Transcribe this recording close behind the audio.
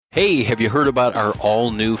Hey, have you heard about our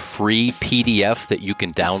all-new free PDF that you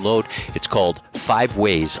can download? It's called 5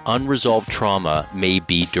 Ways Unresolved Trauma May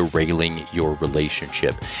Be Derailing Your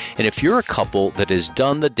Relationship. And if you're a couple that has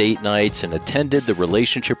done the date nights and attended the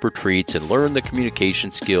relationship retreats and learned the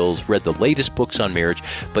communication skills, read the latest books on marriage,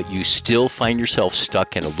 but you still find yourself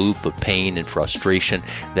stuck in a loop of pain and frustration,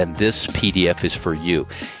 then this PDF is for you.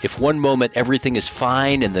 If one moment everything is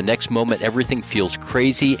fine and the next moment everything feels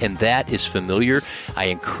crazy and that is familiar, I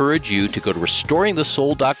encourage you to go to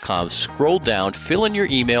restoringthesoul.com, scroll down, fill in your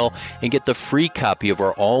email, and get the free copy of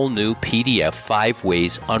our all-new PDF, 5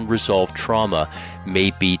 Ways Unresolved Trauma May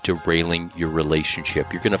Be Derailing Your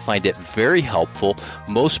Relationship. You're going to find it very helpful.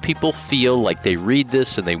 Most people feel like they read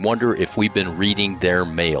this and they wonder if we've been reading their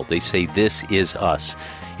mail. They say, this is us.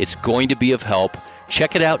 It's going to be of help.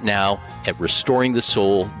 Check it out now at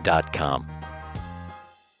restoringthesoul.com.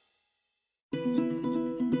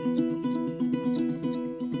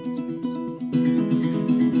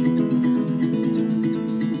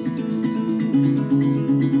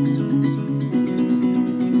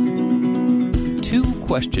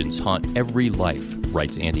 Questions haunt every life,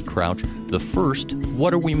 writes Andy Crouch. The first,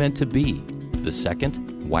 what are we meant to be? The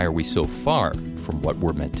second, why are we so far from what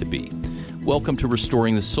we're meant to be? Welcome to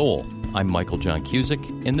Restoring the Soul. I'm Michael John Cusick,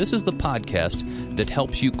 and this is the podcast that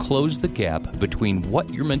helps you close the gap between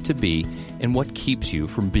what you're meant to be and what keeps you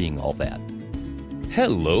from being all that.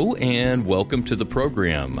 Hello, and welcome to the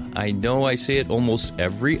program. I know I say it almost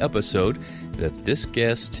every episode that this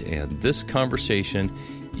guest and this conversation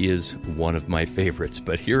is one of my favorites,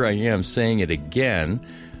 but here I am saying it again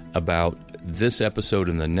about this episode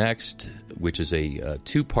and the next, which is a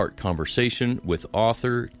two-part conversation with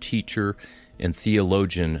author, teacher, and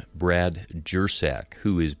theologian Brad Jersak,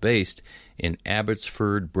 who is based in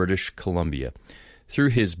Abbotsford, British Columbia.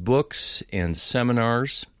 Through his books and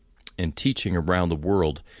seminars and teaching around the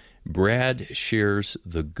world, Brad shares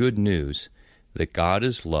the good news that God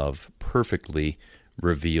is love perfectly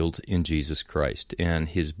revealed in Jesus Christ. And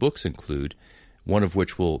his books include, one of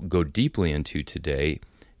which we'll go deeply into today,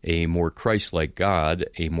 A More Christ-Like God,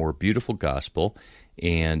 A More Beautiful Gospel,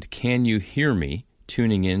 and Can You Hear Me?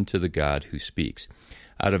 Tuning in to the God Who Speaks.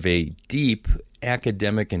 Out of a deep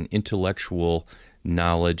academic and intellectual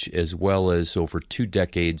knowledge, as well as over 2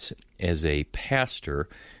 decades as a pastor,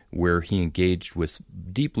 where he engaged with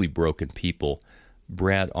deeply broken people,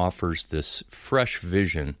 Brad offers this fresh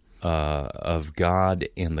vision of God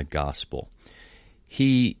and the gospel.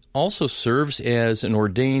 He also serves as an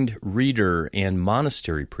ordained reader and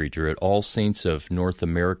monastery preacher at All Saints of North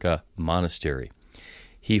America Monastery.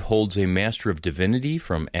 He holds a Master of Divinity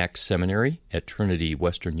from Acts Seminary at Trinity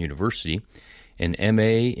Western University, an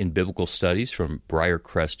MA in Biblical Studies from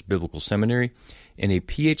Briarcrest Biblical Seminary, and a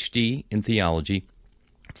PhD in Theology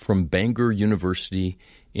from Bangor University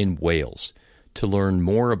in Wales. To learn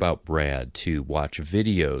more about Brad, to watch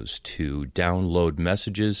videos, to download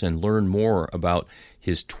messages, and learn more about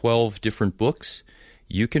his 12 different books,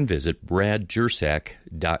 you can visit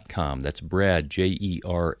bradjersak.com. That's Brad,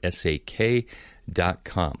 Jersak.com.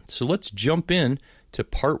 So let's jump in to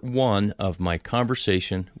part 1 of my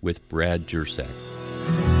conversation with Brad Jersak.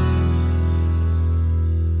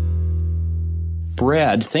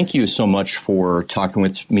 Brad, thank you so much for talking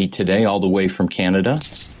with me today, all the way from Canada.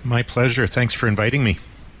 My pleasure. Thanks for inviting me.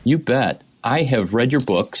 You bet. I have read your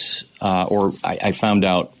books, or I found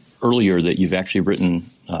out earlier that you've actually written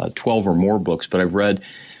 12 or more books, but I've read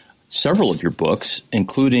several of your books,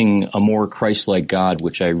 including A More Christ-Like God,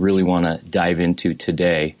 which I really want to dive into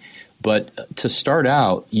today. But to start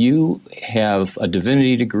out, you have a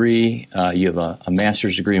divinity degree, you have a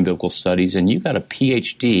master's degree in biblical studies, and you got a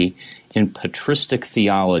PhD in patristic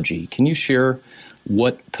theology. Can you share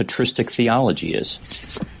what patristic theology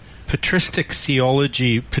is? Patristic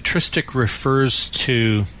refers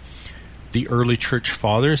to the early church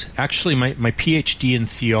fathers. Actually, my PhD in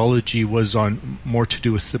theology was on more to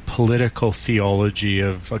do with the political theology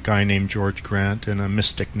of a guy named George Grant and a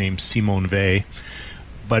mystic named Simone Weil.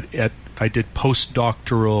 But I did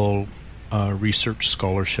postdoctoral research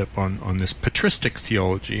scholarship on this patristic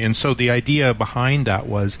theology. And so the idea behind that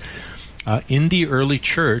was, in the early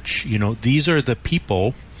church, these are the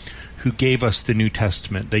people who gave us the New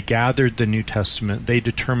Testament. They gathered the New Testament. They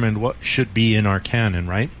determined what should be in our canon,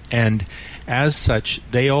 right? And as such,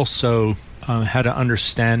 they also had an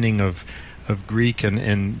understanding of Greek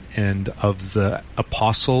and of the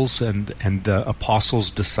apostles and the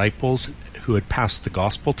apostles' disciples who had passed the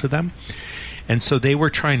gospel to them. And so they were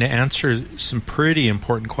trying to answer some pretty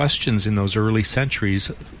important questions in those early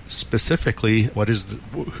centuries, specifically,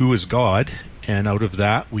 who is God? And out of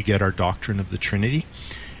that, we get our doctrine of the Trinity.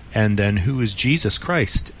 And then who is Jesus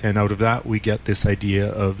Christ? And out of that we get this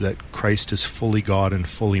idea of that Christ is fully God and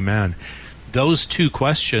fully man. Those two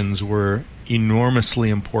questions were enormously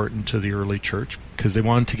important to the early church because they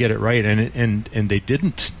wanted to get it right, and they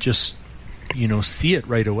didn't just see it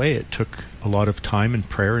right away. It took a lot of time and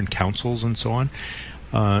prayer and councils and so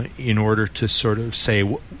on in order to sort of say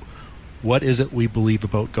what is it we believe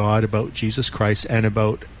about God, about Jesus Christ, and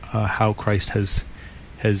about how Christ has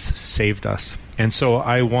saved us. And so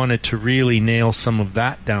I wanted to really nail some of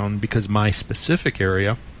that down because my specific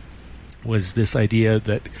area was this idea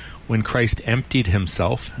that when Christ emptied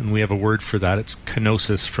himself, and we have a word for that, it's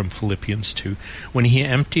kenosis from Philippians 2, when he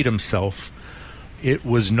emptied himself, it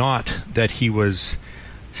was not that he was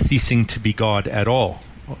ceasing to be God at all.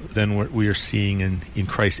 Then what we are seeing in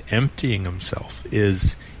Christ emptying himself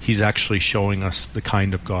is he's actually showing us the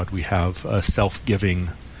kind of God we have, a self-giving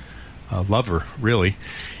lover, really.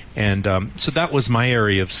 And so that was my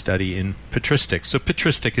area of study in patristic. So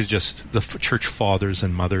patristic is just the church fathers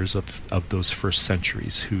and mothers of those first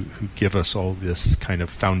centuries who give us all this kind of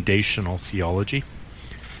foundational theology.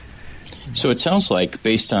 So it sounds like,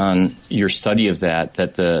 based on your study of that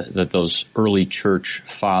those early church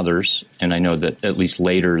fathers, and I know that at least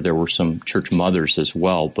later there were some church mothers as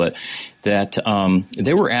well, but that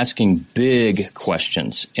they were asking big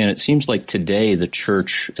questions. And it seems like today the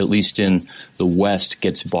church, at least in the West,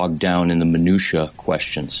 gets bogged down in the minutia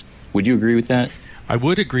questions. Would you agree with that? I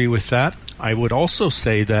would agree with that. I would also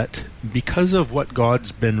say that because of what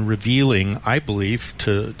God's been revealing, I believe,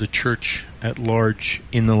 to the church at large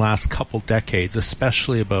in the last couple decades,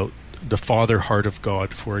 especially about the Father heart of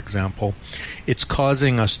God, for example, it's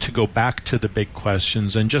causing us to go back to the big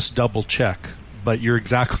questions and just double check. But you're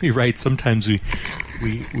exactly right. Sometimes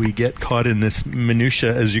we get caught in this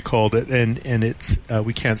minutia, as you called it, and it's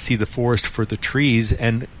we can't see the forest for the trees.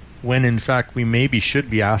 And when in fact we maybe should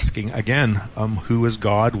be asking again, who is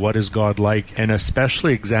God? What is God like? And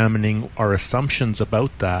especially examining our assumptions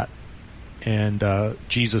about that. And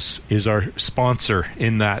Jesus is our sponsor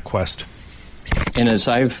in that quest. And as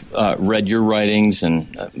I've read your writings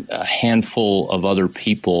and a handful of other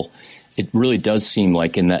people, it really does seem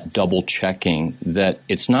like in that double checking that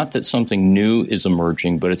it's not that something new is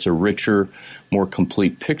emerging, but it's a richer, more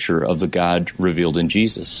complete picture of the God revealed in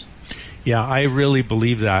Jesus. Yeah, I really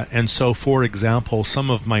believe that. And so, for example,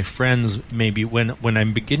 some of my friends, maybe when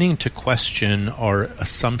I'm beginning to question our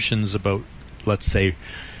assumptions about, let's say,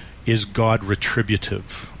 is God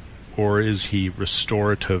retributive or is he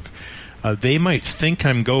restorative? They might think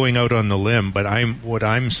I'm going out on the limb, but what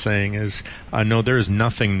I'm saying is, no, there is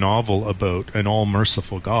nothing novel about an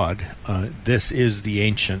all-merciful God. This is the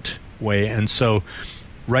ancient way. And so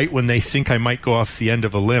right when they think I might go off the end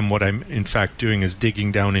of a limb, what I'm in fact doing is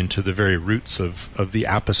digging down into the very roots of the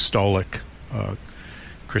apostolic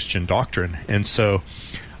Christian doctrine. And so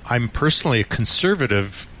I'm personally a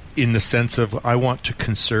conservative in the sense of I want to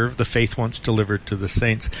conserve the faith once delivered to the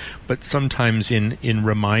saints, but sometimes in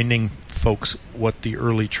reminding folks what the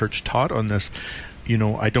early church taught on this,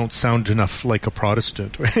 I don't sound enough like a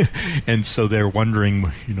Protestant. And so they're wondering,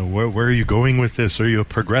 where are you going with this? Are you a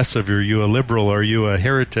progressive? Are you a liberal? Are you a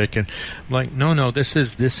heretic? And I'm like, no, this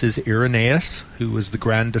is Irenaeus, who was the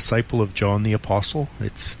grand disciple of John the Apostle.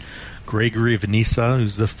 It's Gregory of Nyssa,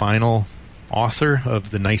 who's the final author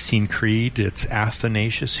of the Nicene Creed. It's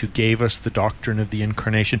Athanasius, who gave us the doctrine of the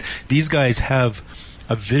Incarnation. These guys have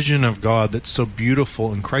a vision of God that's so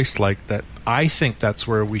beautiful and Christ-like that I think that's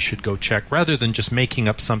where we should go check, rather than just making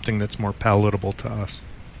up something that's more palatable to us.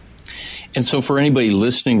 And so for anybody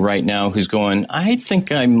listening right now who's going, I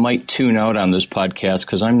think I might tune out on this podcast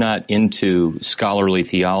because I'm not into scholarly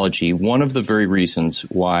theology, one of the very reasons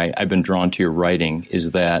why I've been drawn to your writing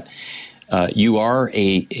is that you are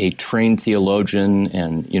a trained theologian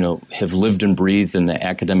and, have lived and breathed in the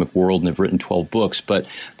academic world and have written 12 books. But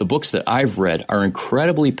the books that I've read are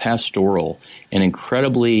incredibly pastoral and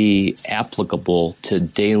incredibly applicable to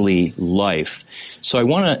daily life. So I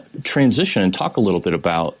want to transition and talk a little bit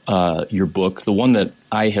about your book, the one that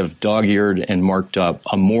I have dog-eared and marked up,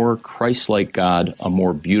 A More Christ-Like God, A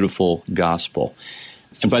More Beautiful Gospel.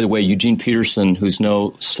 And by the way, Eugene Peterson, who's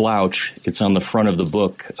no slouch, it's on the front of the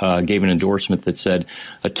book, gave an endorsement that said,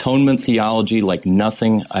 atonement theology like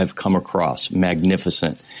nothing I've come across.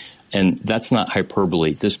 Magnificent. And that's not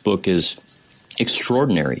hyperbole. This book is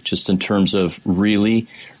extraordinary just in terms of really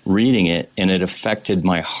reading it, and it affected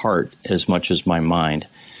my heart as much as my mind.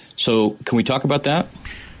 So can we talk about that?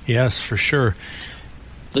 Yes, for sure.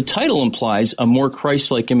 The title implies a more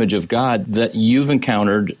Christ-like image of God, that you've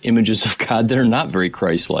encountered images of God that are not very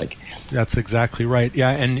Christ-like. That's exactly right.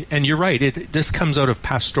 Yeah, and you're right. This comes out of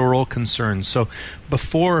pastoral concerns. So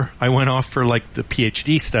before I went off for like the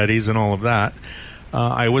PhD studies and all of that,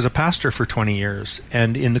 I was a pastor for 20 years.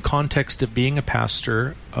 And in the context of being a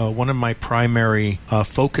pastor, one of my primary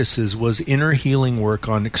focuses was inner healing work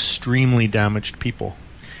on extremely damaged people.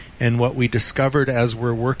 And what we discovered as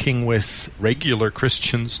we're working with regular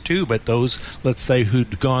Christians too, but those, let's say,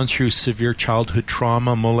 who'd gone through severe childhood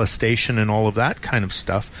trauma, molestation, and all of that kind of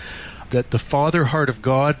stuff, that the Father heart of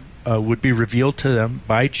God would be revealed to them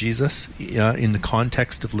by Jesus in the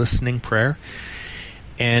context of listening prayer.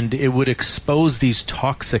 And it would expose these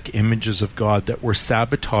toxic images of God that were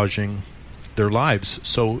sabotaging their lives.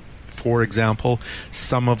 So, for example,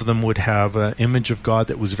 some of them would have an image of God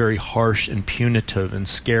that was very harsh and punitive and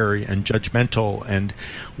scary and judgmental and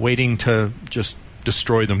waiting to just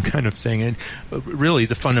destroy them kind of thing. And really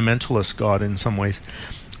the fundamentalist God in some ways.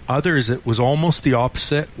 Others, it was almost the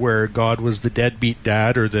opposite, where God was the deadbeat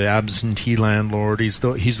dad or the absentee landlord. He's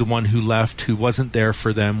the one who left, who wasn't there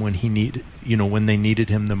for them when when they needed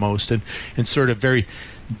him the most, and sort of very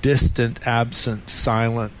distant, absent,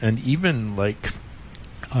 silent, and even like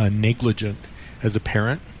negligent as a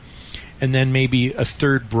parent. And then maybe a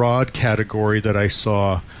third broad category that I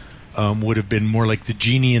saw would have been more like the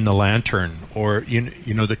genie in the lantern, or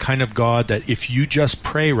the kind of God that if you just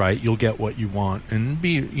pray right, you'll get what you want. And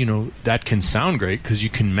that can sound great because you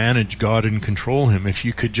can manage God and control him if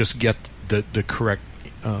you could just get the correct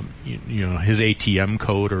his ATM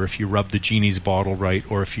code, or if you rub the genie's bottle right,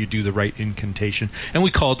 or if you do the right incantation. And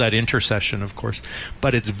we called that intercession, of course.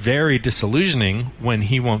 But it's very disillusioning when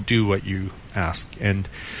he won't do what you ask. And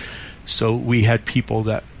so we had people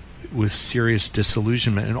that with serious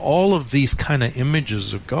disillusionment, and all of these kind of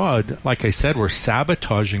images of God, like I said, were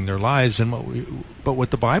sabotaging their lives. And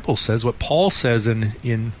what the Bible says, what Paul says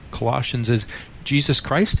in Colossians, is Jesus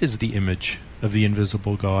Christ is the image of the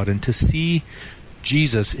invisible God, and to see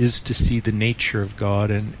Jesus is to see the nature of God,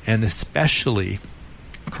 and especially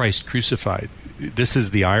Christ crucified. This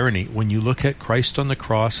is the irony. When you look at Christ on the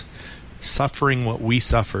cross, suffering what we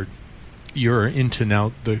suffered, you're into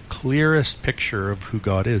now the clearest picture of who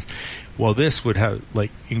God is. Well, this would have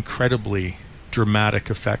like incredibly dramatic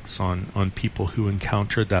effects on people who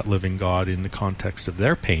encountered that living God in the context of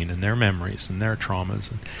their pain and their memories and their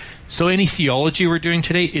traumas. And so any theology we're doing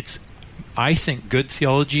today, I think good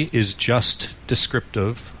theology is just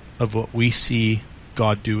descriptive of what we see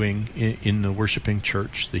God doing in the worshiping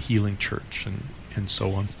church, the healing church, and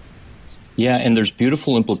so on. Yeah, and there's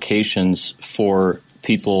beautiful implications for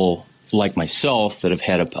people like myself that have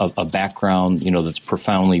had a background, that's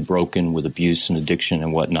profoundly broken with abuse and addiction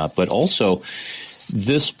and whatnot. But also,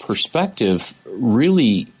 this perspective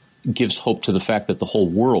really gives hope to the fact that the whole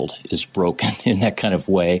world is broken in that kind of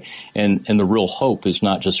way. And the real hope is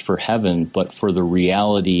not just for heaven, but for the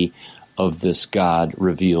reality of this God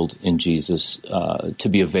revealed in Jesus to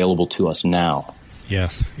be available to us now.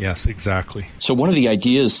 Yes, exactly. So one of the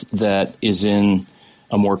ideas that is in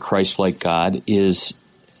a more Christ-like God is,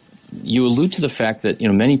 you allude to the fact that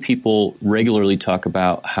many people regularly talk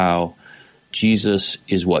about how Jesus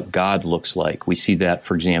is what God looks like. We see that,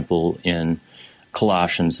 for example, in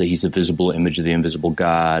Colossians, that he's the visible image of the invisible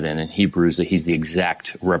God, and in Hebrews that he's the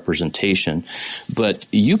exact representation. But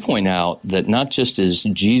you point out that not just is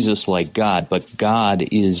Jesus like God, but God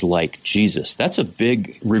is like Jesus. That's a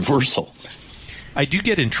big reversal. I do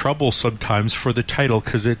get in trouble sometimes for the title,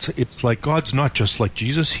 because it's like God's not just like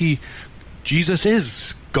Jesus. Jesus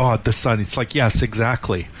is God the Son. It's like, yes,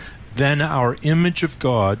 exactly. Then our image of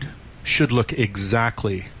God should look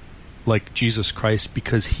exactly like Jesus Christ,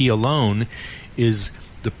 because he alone is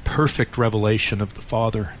the perfect revelation of the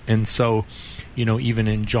Father. And so, even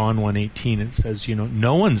in John 1:18, it says,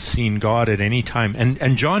 no one's seen God at any time.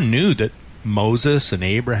 And John knew that Moses and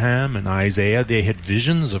Abraham and Isaiah, they had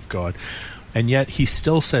visions of God. And yet he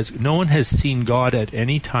still says, no one has seen God at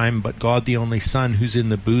any time but God the only Son, who's in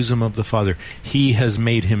the bosom of the Father. He has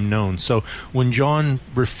made him known. So when John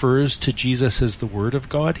refers to Jesus as the Word of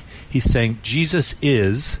God, he's saying Jesus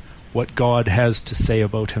is what God has to say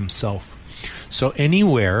about himself. So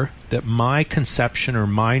anywhere that my conception or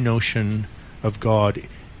my notion of God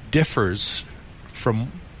differs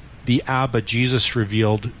from the Abba Jesus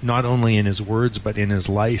revealed, not only in his words, but in his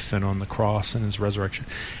life and on the cross and his resurrection,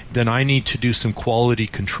 then I need to do some quality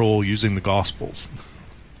control using the Gospels.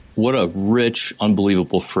 What a rich,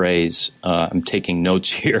 unbelievable phrase. I'm taking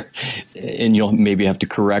notes here, and you'll maybe have to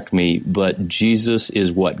correct me, but Jesus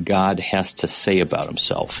is what God has to say about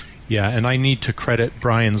himself. Yeah, and I need to credit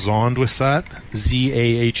Brian Zahnd with that,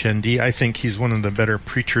 Zahnd. I think he's one of the better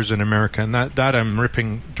preachers in America, and that I'm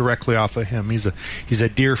ripping directly off of him. He's a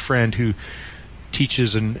dear friend who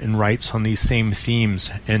teaches and writes on these same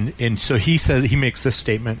themes, and so he makes this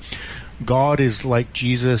statement: God is like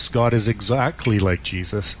Jesus. God is exactly like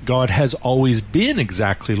Jesus. God has always been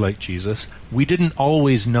exactly like Jesus. We didn't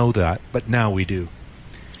always know that, but now we do.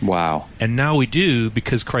 Wow. And now we do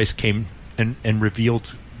because Christ came and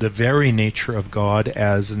revealed the very nature of God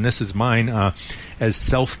as, and this is mine, as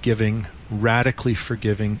self-giving, radically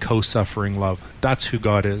forgiving, co-suffering love. That's who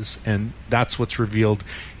God is, and that's what's revealed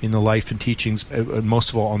in the life and teachings, most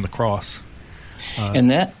of all on the cross. And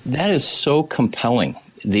that is so compelling.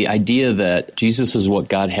 The idea that Jesus is what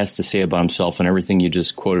God has to say about himself, and everything you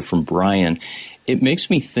just quoted from Brian, it makes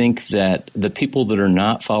me think that the people that are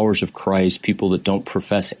not followers of Christ, people that don't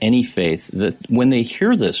profess any faith, that when they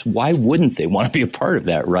hear this, why wouldn't they want to be a part of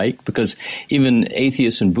that, right? Because even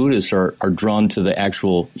atheists and Buddhists are drawn to the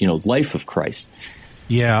actual, life of Christ.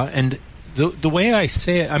 Yeah, and the way I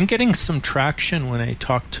say it, I'm getting some traction when I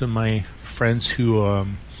talk to my friends who,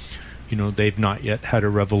 they've not yet had a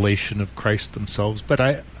revelation of Christ themselves. But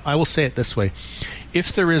I will say it this way.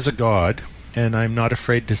 If there is a God, and I'm not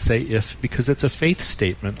afraid to say if, because it's a faith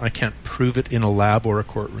statement. I can't prove it in a lab or a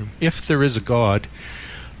courtroom. If there is a God,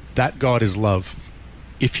 that God is love.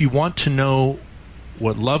 If you want to know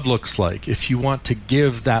what love looks like, if you want to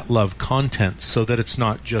give that love content so that it's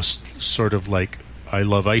not just sort of like I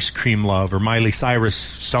love ice cream love or Miley Cyrus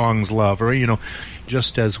songs love, or,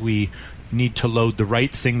 just as we need to load the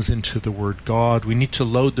right things into the word God, we need to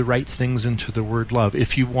load the right things into the word love.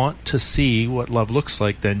 If you want to see what love looks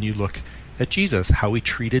like, then you look at Jesus, how he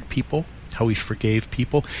treated people, how he forgave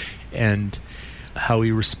people, and how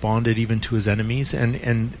he responded even to his enemies.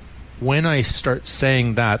 And when I start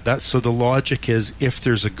saying that so the logic is, if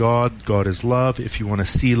there's a God, God is love. If you want to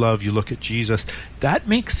see love, you look at Jesus. That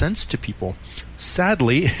makes sense to people.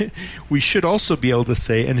 Sadly, we should also be able to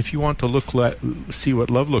say, and if you want to see what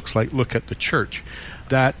love looks like, look at the church.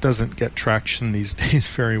 That doesn't get traction these days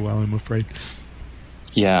very well, I'm afraid.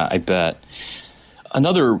 Yeah, I bet.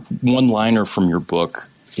 Another one-liner from your book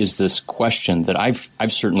is this question that I've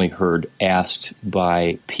certainly heard asked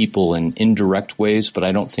by people in indirect ways, but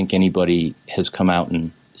I don't think anybody has come out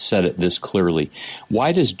and said it this clearly.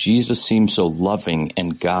 Why does Jesus seem so loving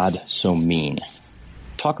and God so mean?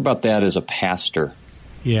 Talk about that as a pastor.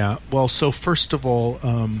 Yeah, well, so first of all,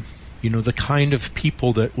 the kind of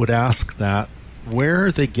people that would ask that, where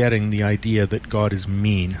are they getting the idea that God is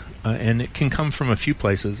mean? And it can come from a few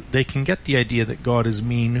places. They can get the idea that God is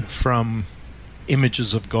mean from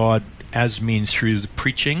images of God as mean through the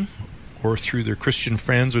preaching or through their Christian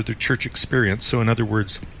friends or their church experience. So in other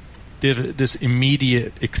words, they have this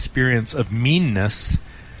immediate experience of meanness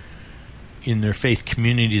in their faith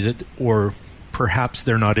community, or perhaps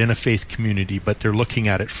they're not in a faith community, but they're looking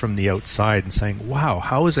at it from the outside and saying, wow,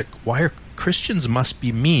 why are Christians must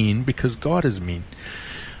be mean because God is mean?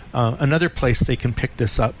 Another place they can pick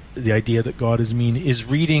this up, the idea that God is mean, is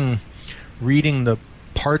reading the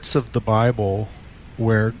parts of the Bible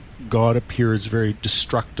where God appears very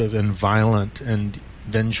destructive and violent and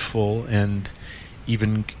vengeful, and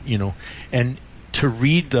even, and to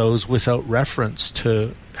read those without reference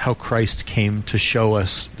to how Christ came to show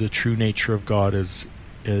us the true nature of God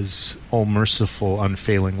as all-merciful,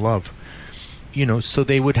 unfailing love. So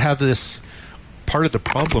they would have this. Part of the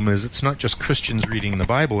problem is it's not just Christians reading the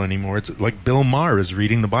Bible anymore. It's like Bill Maher is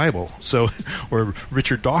reading the Bible, or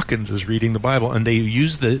Richard Dawkins is reading the Bible, and they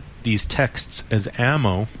use these texts as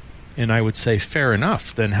ammo. And I would say, fair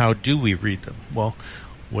enough. Then how do we read them? Well,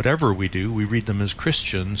 whatever we do, we read them as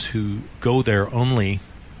Christians who go there only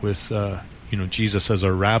with Jesus as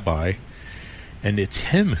our rabbi, and it's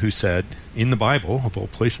him who said in the Bible, of all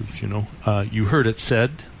places, you heard it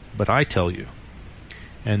said, but I tell you.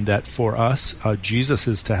 And that for us, Jesus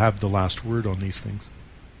is to have the last word on these things.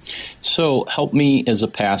 So help me as a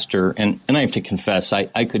pastor, and I have to confess,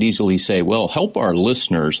 I could easily say, well, help our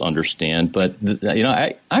listeners understand, but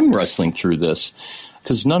I'm wrestling through this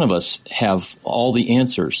because none of us have all the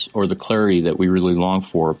answers or the clarity that we really long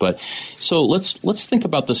for. But so let's think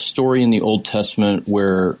about the story in the Old Testament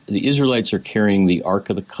where the Israelites are carrying the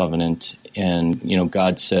Ark of the Covenant, and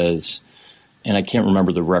God says, and I can't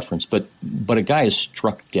remember the reference, but a guy is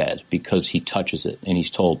struck dead because he touches it and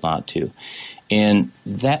he's told not to. And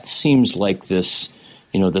that seems like this,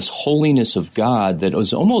 this holiness of God that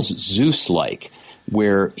was almost Zeus-like,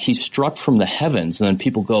 where he's struck from the heavens, and then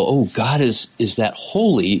people go, oh, God is that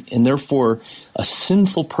holy, and therefore a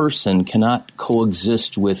sinful person cannot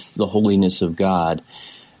coexist with the holiness of God.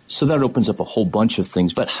 So that opens up a whole bunch of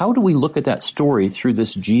things. But how do we look at that story through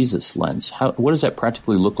this Jesus lens? What does that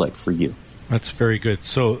practically look like for you? That's very good.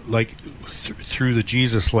 So, like, through the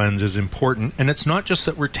Jesus lens is important. And it's not just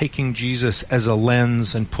that we're taking Jesus as a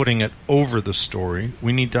lens and putting it over the story.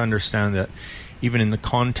 We need to understand that even in the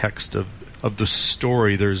context of the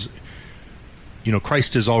story, there's,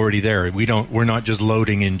 Christ is already there. We're not just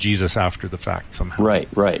loading in Jesus after the fact somehow.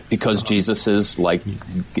 Right. Because Jesus is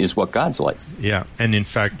what God's like. Yeah. And in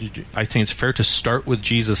fact, I think it's fair to start with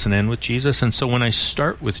Jesus and end with Jesus. And so when I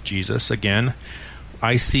start with Jesus, again,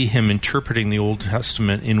 I see him interpreting the Old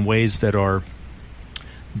Testament in ways that are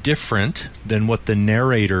different than what the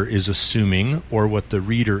narrator is assuming or what the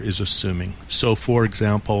reader is assuming. So, for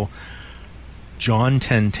example, John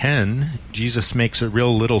 10:10, Jesus makes a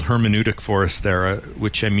real little hermeneutic for us there,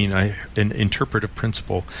 which an interpretive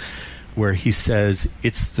principle, where he says,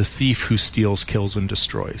 it's the thief who steals, kills, and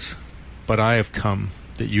destroys. But I have come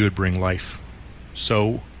that you would bring life.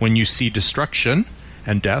 So when you see destruction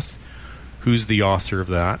and death, who's the author of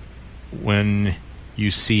that? When you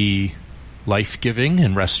see life-giving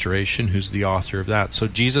and restoration, who's the author of that? So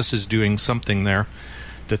Jesus is doing something there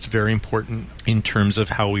that's very important in terms of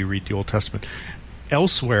how we read the Old Testament.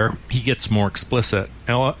 Elsewhere, he gets more explicit.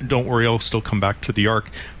 Don't worry, I'll still come back to the ark.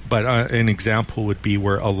 But an example would be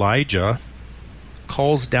where Elijah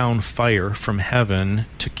calls down fire from heaven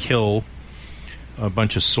to kill a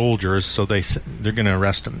bunch of soldiers, so they're going to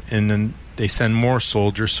arrest him. And then they send more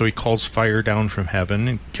soldiers, so he calls fire down from heaven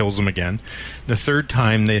and kills them again. The third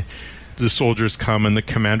time, the soldiers come, and the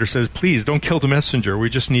commander says, please, don't kill the messenger. We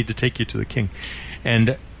just need to take you to the king.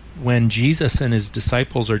 And when Jesus and his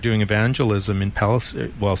disciples are doing evangelism in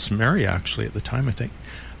Samaria, actually, at the time, I think,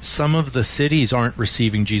 some of the cities aren't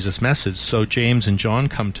receiving Jesus' message. So James and John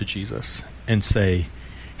come to Jesus and say,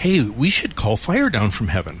 hey, we should call fire down from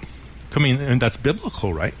heaven. And that's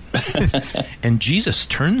biblical, right? And Jesus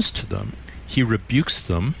turns to them. He rebukes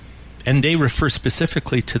them. And they refer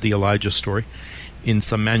specifically to the Elijah story in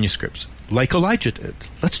some manuscripts. Like Elijah did.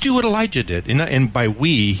 Let's do what Elijah did. And by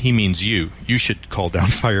we, he means you. You should call down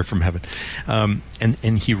fire from heaven.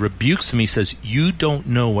 And he rebukes them. He says, you don't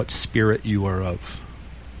know what spirit you are of.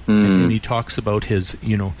 And he talks about his,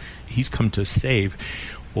 he's come to save.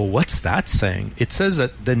 Well, what's that saying? It says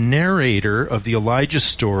that the narrator of the Elijah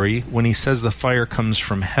story, when he says the fire comes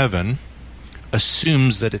from heaven,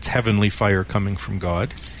 assumes that it's heavenly fire coming from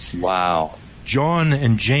God. Wow. John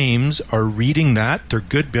and James are reading that. They're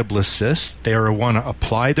good biblicists. They want to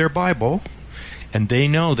apply their Bible, and they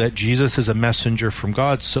know that Jesus is a messenger from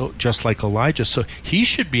God, so just like Elijah. So he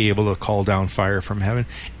should be able to call down fire from heaven.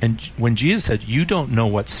 And when Jesus said, you don't know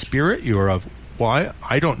what spirit you are of, well,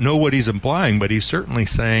 I don't know what he's implying, but he's certainly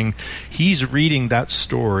saying he's reading that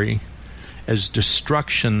story as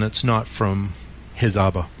destruction that's not from his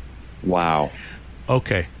Abba. Wow.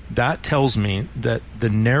 Okay. That tells me that the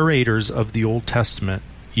narrators of the Old Testament,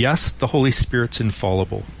 yes, the Holy Spirit's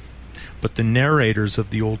infallible, but the narrators of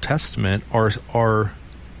the Old Testament are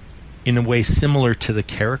in a way similar to the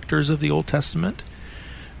characters of the Old Testament,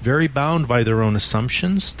 very bound by their own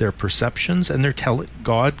assumptions, their perceptions, and they're telling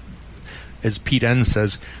God, as Pete Enns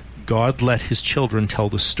says, God let his children tell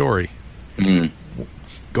the story.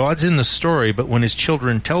 God's in the story, but when his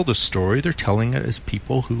children tell the story, they're telling it as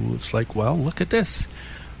people who it's like, well, look at this.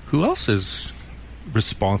 Who else is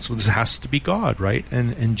responsible? This has to be God, right?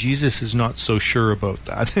 And Jesus is not so sure about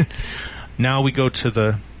that. Now we go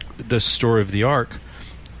to the story of the ark.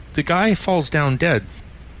 The guy falls down dead.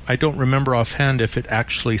 I don't remember offhand if it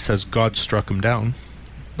actually says God struck him down,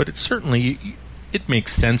 but it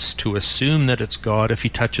makes sense to assume that it's God if he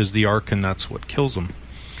touches the ark and that's what kills him.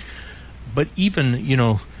 But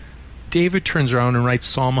even, David turns around and writes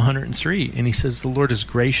Psalm 103, and he says, the Lord is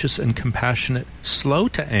gracious and compassionate, slow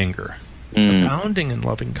to anger, abounding in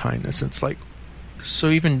loving kindness. It's like, so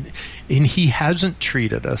and he hasn't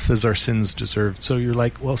treated us as our sins deserved. So you're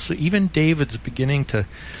like, well, so even David's beginning to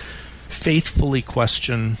faithfully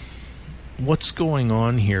question what's going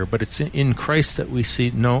on here. But it's in Christ that we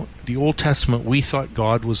see, no, the Old Testament, we thought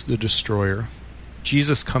God was the destroyer.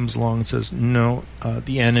 Jesus comes along and says, no,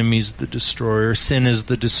 the enemy's the destroyer, sin is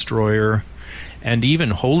the destroyer, and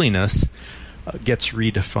even holiness gets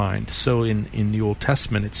redefined. So in the Old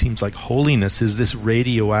Testament, it seems like holiness is this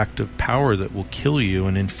radioactive power that will kill you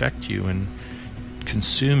and infect you and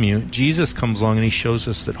consume you. Jesus comes along and he shows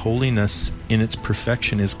us that holiness in its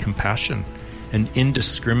perfection is compassion and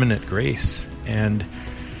indiscriminate grace. And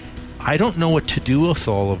I don't know what to do with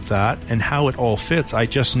all of that and how it all fits. I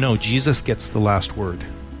just know Jesus gets the last word.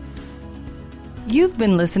 You've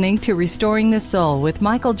been listening to Restoring the Soul with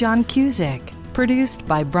Michael John Cusick. Produced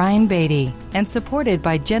by Brian Beatty and supported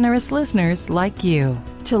by generous listeners like you.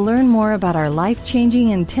 To learn more about our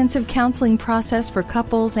life-changing intensive counseling process for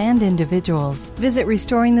couples and individuals, visit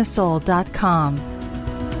restoringthesoul.com.